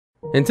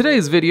In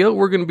today's video,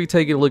 we're going to be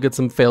taking a look at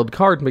some failed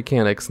card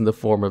mechanics in the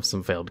form of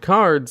some failed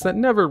cards that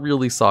never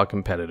really saw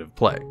competitive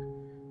play.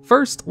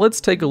 First,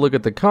 let's take a look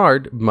at the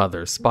card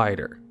Mother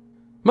Spider.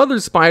 Mother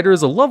Spider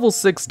is a level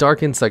 6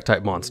 dark insect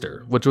type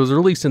monster, which was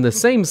released in the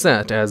same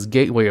set as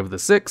Gateway of the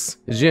Six,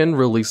 Jin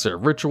Releaser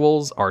of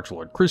Rituals,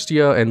 Archlord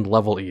Christia, and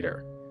Level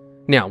Eater.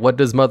 Now, what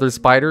does Mother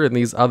Spider and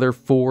these other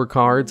 4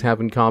 cards have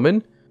in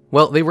common?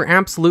 Well, they were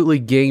absolutely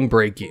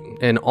game-breaking,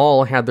 and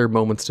all had their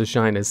moments to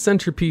shine as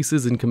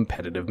centerpieces in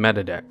competitive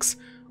metadecks,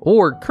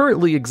 or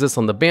currently exist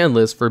on the ban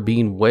list for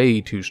being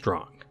way too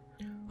strong.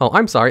 Oh,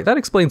 I'm sorry, that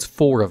explains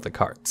 4 of the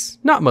cards,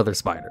 not Mother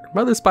Spider.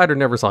 Mother Spider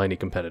never saw any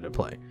competitive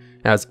play,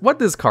 as what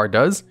this card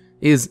does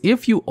is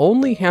if you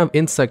only have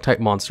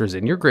insect-type monsters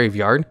in your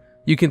graveyard,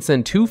 you can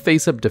send 2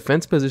 face-up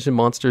defense position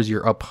monsters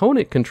your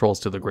opponent controls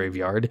to the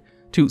graveyard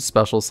to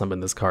special summon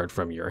this card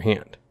from your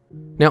hand.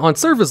 Now on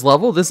surface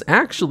level, this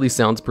actually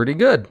sounds pretty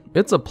good.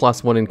 It's a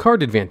 +1 in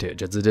card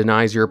advantage, as it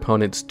denies your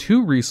opponents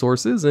 2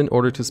 resources in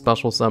order to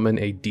special summon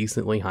a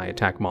decently high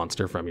attack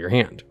monster from your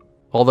hand.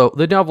 Although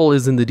the devil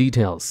is in the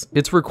details.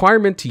 Its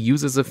requirement to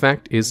use this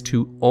effect is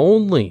to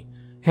only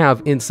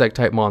have insect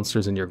type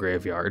monsters in your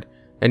graveyard,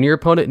 and your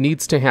opponent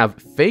needs to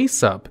have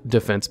face-up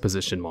defense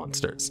position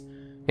monsters.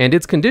 And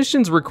its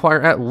conditions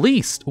require at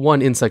least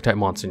 1 insect type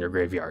monster in your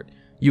graveyard.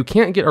 You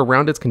can't get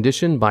around its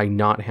condition by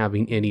not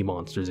having any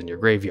monsters in your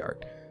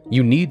graveyard.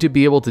 You need to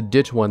be able to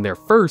ditch one there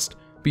first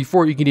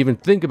before you can even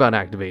think about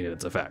activating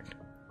its effect.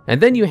 And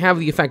then you have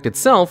the effect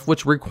itself,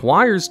 which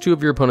requires 2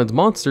 of your opponent's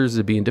monsters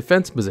to be in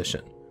defense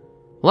position.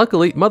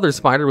 Luckily, Mother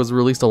Spider was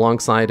released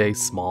alongside a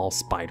small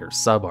spider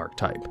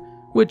sub-archetype,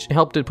 which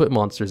helped it put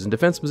monsters in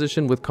defense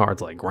position with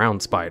cards like Ground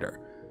Spider,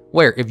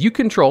 where if you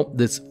control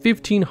this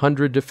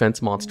 1500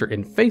 defense monster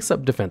in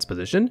face-up defense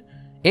position,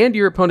 and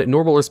your opponent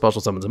normal or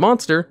special summons a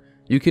monster,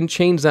 you can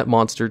change that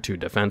monster to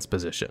defense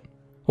position.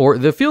 Or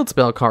the field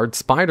spell card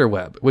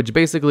Spiderweb, which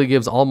basically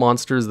gives all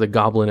monsters the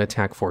Goblin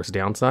attack force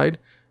downside,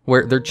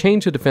 where they're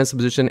changed to defense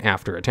position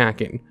after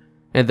attacking.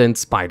 And then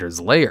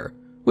Spider's Lair,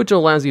 which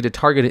allows you to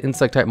target an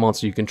insect type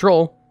monster you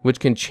control, which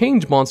can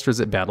change monsters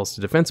it battles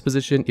to defense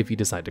position if you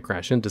decide to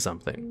crash into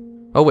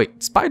something. Oh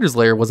wait, Spider's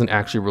Lair wasn't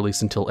actually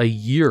released until a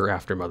year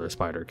after Mother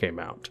Spider came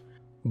out.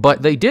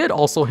 But they did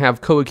also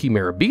have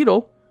Chimera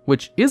Beetle,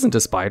 which isn't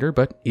a spider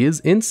but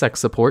is insect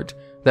support,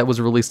 that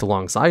was released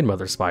alongside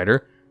Mother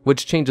Spider,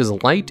 which changes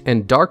light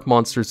and dark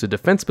monsters to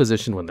defense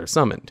position when they're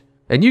summoned.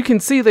 And you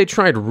can see they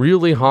tried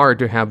really hard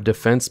to have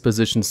defense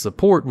position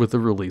support with the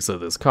release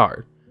of this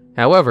card.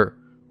 However,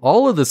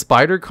 all of the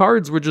spider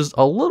cards were just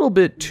a little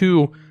bit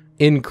too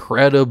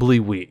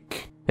incredibly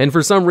weak. And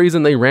for some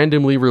reason they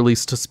randomly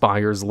released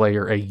Spider's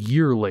Lair a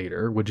year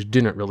later, which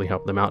didn't really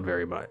help them out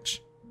very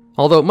much.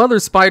 Although Mother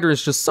Spider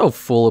is just so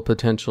full of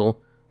potential,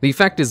 the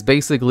effect is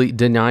basically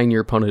denying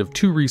your opponent of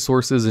 2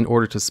 resources in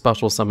order to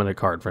special summon a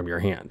card from your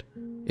hand.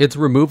 Its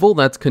removal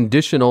that's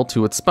conditional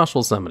to its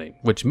special summoning,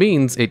 which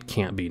means it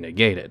can't be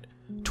negated.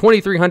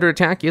 2300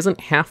 attack isn't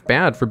half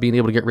bad for being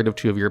able to get rid of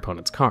 2 of your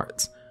opponent's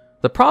cards.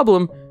 The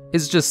problem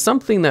is just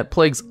something that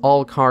plagues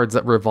all cards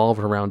that revolve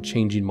around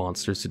changing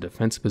monsters to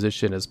defense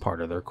position as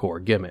part of their core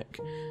gimmick.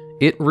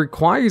 It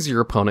requires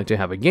your opponent to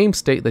have a game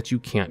state that you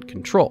can't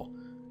control,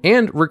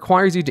 and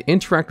requires you to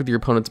interact with your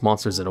opponent's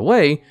monsters in a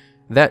way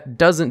that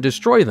doesn't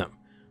destroy them,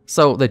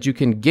 so that you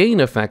can gain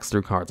effects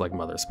through cards like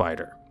Mother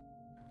Spider.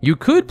 You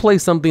could play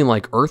something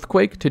like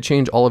Earthquake to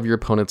change all of your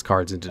opponent's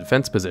cards into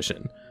defense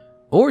position,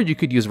 or you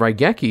could use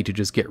Raigeki to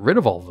just get rid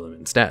of all of them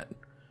instead.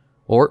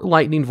 Or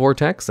Lightning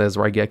Vortex, as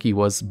Raigeki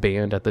was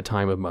banned at the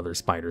time of Mother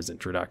Spider's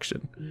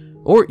introduction.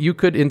 Or you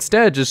could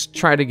instead just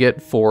try to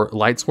get 4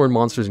 Lightsworn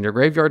monsters in your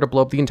graveyard to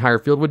blow up the entire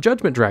field with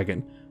Judgment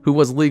Dragon, who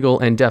was legal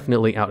and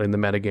definitely out in the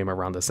metagame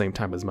around the same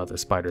time as Mother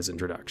Spider's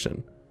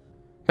introduction.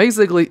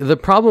 Basically, the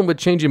problem with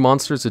changing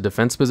monsters to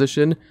defense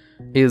position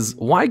is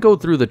why go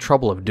through the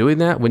trouble of doing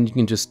that when you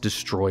can just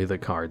destroy the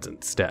cards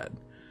instead?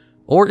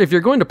 Or if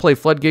you're going to play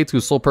Floodgates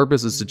whose sole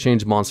purpose is to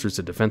change monsters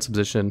to defense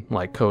position,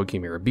 like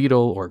Chimera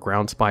Beetle or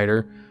Ground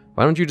Spider,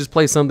 why don't you just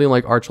play something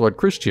like Archlord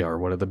Christia or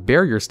one of the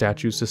barrier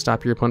statues to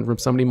stop your opponent from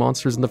summoning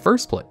monsters in the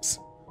first place?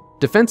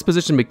 Defense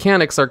position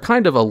mechanics are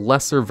kind of a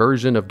lesser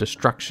version of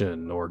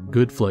destruction or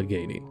good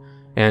floodgating,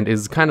 and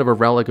is kind of a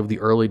relic of the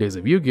early days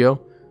of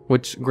Yu-Gi-Oh!,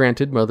 which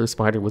granted Mother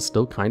Spider was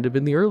still kind of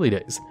in the early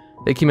days.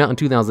 They came out in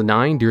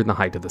 2009 during the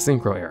height of the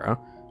Synchro era,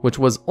 which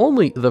was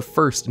only the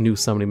first new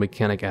summoning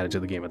mechanic added to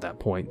the game at that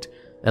point,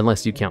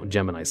 unless you count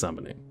Gemini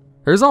summoning.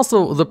 There's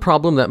also the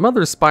problem that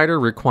Mother Spider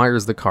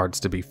requires the cards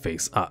to be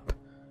face up.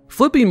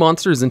 Flipping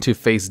monsters into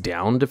face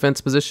down defense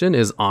position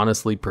is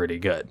honestly pretty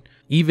good,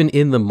 even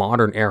in the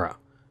modern era.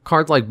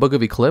 Cards like Book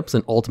of Eclipse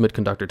and Ultimate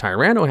Conductor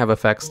Tyranno have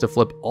effects to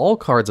flip all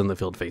cards on the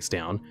field face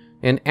down,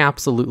 and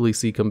absolutely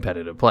see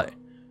competitive play.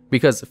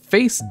 Because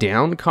face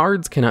down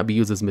cards cannot be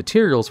used as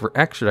materials for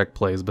extra deck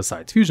plays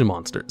besides fusion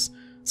monsters,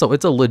 so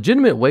it's a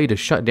legitimate way to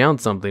shut down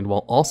something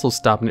while also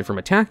stopping it from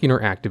attacking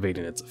or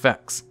activating its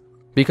effects.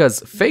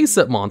 Because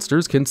face-up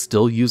monsters can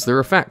still use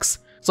their effects,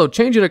 so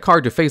changing a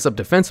card to face-up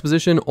defense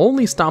position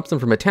only stops them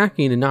from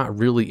attacking and not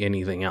really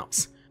anything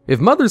else. If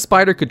Mother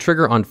Spider could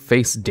trigger on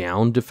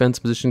face-down defense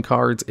position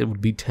cards, it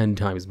would be 10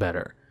 times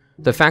better.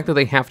 The fact that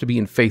they have to be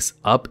in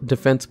face-up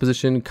defense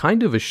position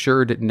kind of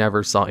assured it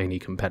never saw any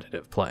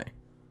competitive play.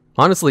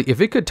 Honestly,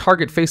 if it could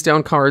target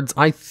face-down cards,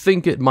 I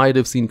think it might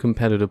have seen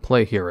competitive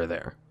play here or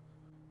there.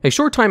 A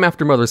short time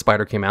after Mother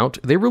Spider came out,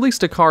 they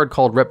released a card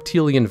called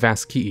Reptilian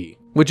Vasquii,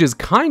 which is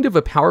kind of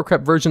a power creep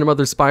version of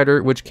Mother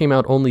Spider, which came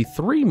out only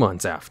 3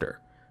 months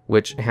after,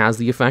 which has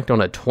the effect on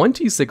a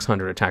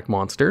 2600 attack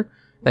monster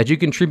that you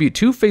contribute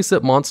 2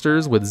 face-up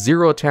monsters with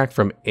 0 attack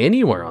from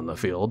anywhere on the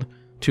field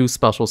to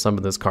special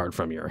summon this card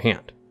from your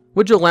hand,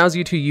 which allows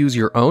you to use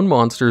your own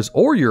monsters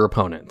or your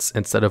opponents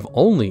instead of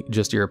only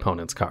just your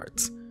opponent's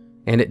cards.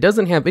 And it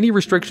doesn't have any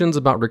restrictions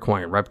about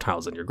requiring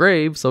reptiles in your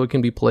grave, so it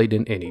can be played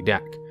in any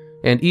deck,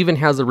 and even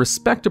has a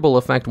respectable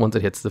effect once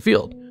it hits the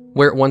field,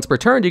 where once per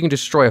turn you can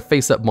destroy a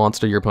face-up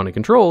monster your opponent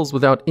controls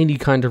without any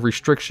kind of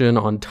restriction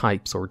on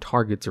types or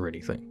targets or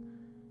anything.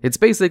 It's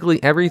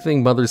basically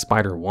everything Mother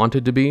Spider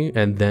wanted to be,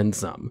 and then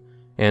some.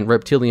 And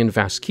Reptilian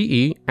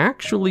Vasquii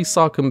actually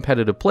saw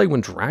competitive play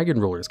when Dragon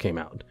Rulers came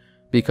out,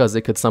 because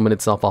it could summon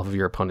itself off of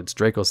your opponent's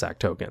Dracosac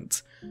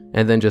tokens,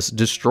 and then just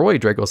destroy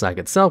Dracosac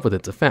itself with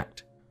its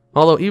effect.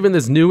 Although even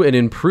this new and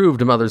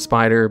improved Mother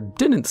Spider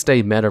didn't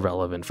stay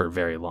meta-relevant for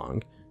very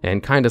long,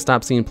 and kinda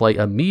stopped seeing play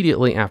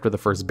immediately after the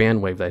first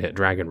ban wave that hit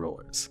Dragon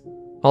Rulers.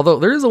 Although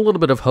there is a little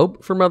bit of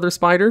hope for Mother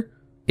Spider,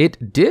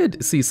 it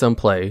did see some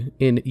play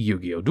in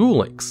Yu-Gi-Oh! Duel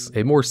Links,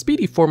 a more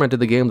speedy format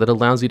of the game that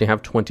allows you to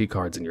have 20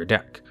 cards in your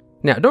deck.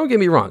 Now, don't get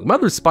me wrong,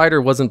 Mother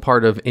Spider wasn't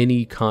part of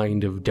any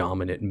kind of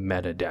dominant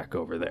meta deck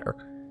over there.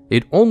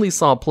 It only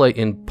saw play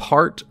in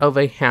part of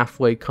a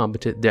halfway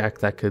competent deck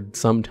that could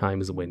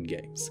sometimes win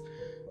games.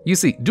 You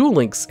see, Duel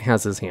Links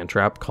has his hand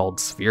trap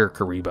called Sphere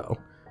Karibo,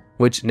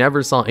 which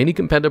never saw any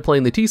competitive play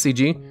in the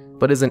TCG,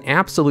 but is an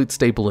absolute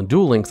staple in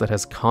Duel Links that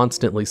has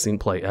constantly seen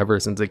play ever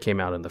since it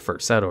came out in the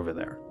first set over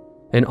there.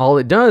 And all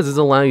it does is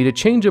allow you to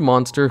change a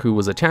monster who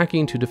was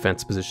attacking to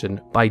defense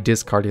position by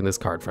discarding this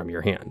card from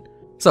your hand.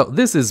 So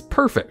this is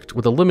perfect.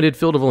 With a limited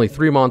field of only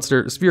 3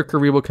 monsters, Sphere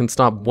Karibo can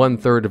stop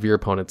 1/3 of your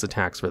opponent's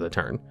attacks for the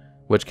turn,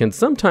 which can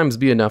sometimes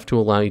be enough to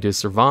allow you to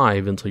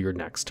survive until your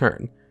next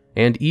turn,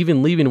 and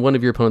even leaving one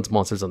of your opponent's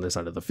monsters on this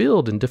side of the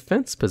field in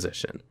defense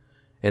position.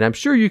 And I'm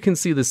sure you can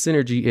see the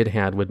synergy it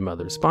had with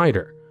Mother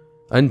Spider.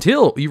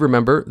 Until you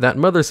remember that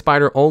Mother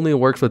Spider only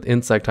works with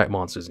insect-type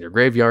monsters in your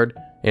graveyard,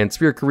 and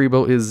Sphere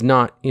Karibo is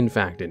not, in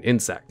fact, an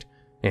insect,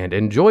 and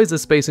enjoys the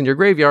space in your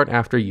graveyard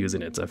after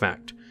using its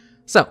effect.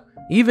 So,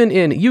 even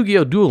in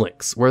Yu-Gi-Oh! Duel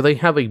Links, where they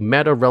have a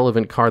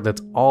meta-relevant card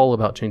that's all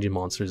about changing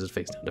monsters'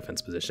 face-down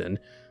defense position,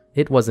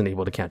 it wasn't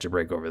able to catch a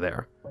break over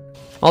there.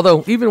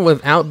 Although, even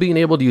without being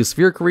able to use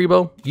Sphere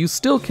Karibo, you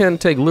still can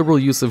take liberal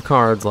use of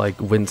cards like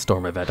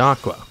Windstorm of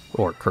Aqua,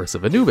 or Curse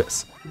of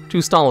Anubis,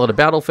 to stall out a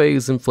battle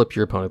phase and flip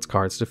your opponent's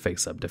cards to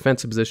face-up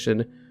defensive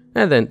position,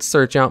 and then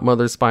search out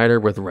Mother Spider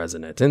with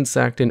Resonant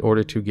Insect in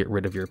order to get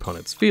rid of your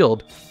opponent's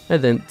field,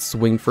 and then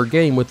swing for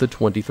game with the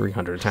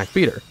 2300 attack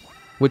beater,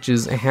 which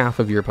is half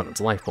of your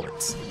opponent's life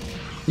points.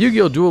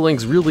 Yu-Gi-Oh! Duel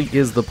Links really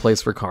is the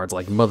place for cards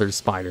like Mother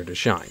Spider to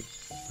shine.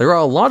 There are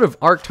a lot of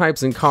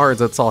archetypes and cards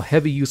that saw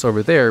heavy use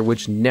over there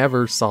which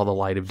never saw the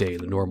light of day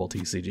in the normal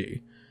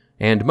TCG,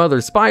 and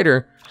Mother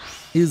Spider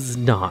is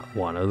not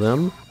one of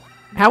them.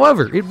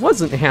 However, it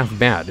wasn't half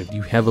bad if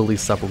you heavily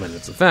supplemented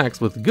its effects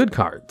with good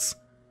cards,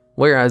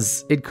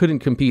 whereas it couldn't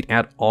compete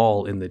at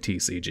all in the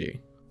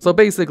TCG. So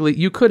basically,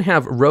 you could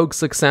have rogue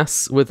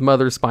success with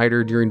Mother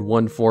Spider during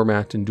one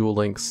format in Duel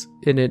Links,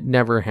 and it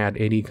never had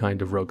any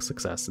kind of rogue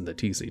success in the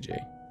TCG.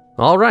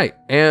 Alright,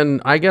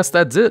 and I guess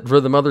that's it for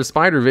the Mother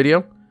Spider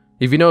video.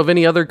 If you know of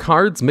any other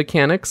cards,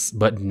 mechanics,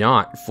 but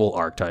not full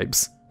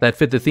archetypes, that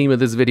fit the theme of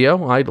this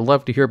video, I'd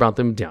love to hear about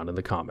them down in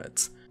the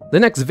comments. The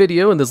next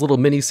video in this little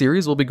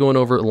mini-series will be going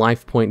over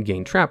life point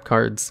gain trap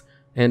cards,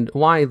 and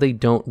why they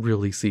don't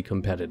really see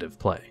competitive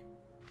play.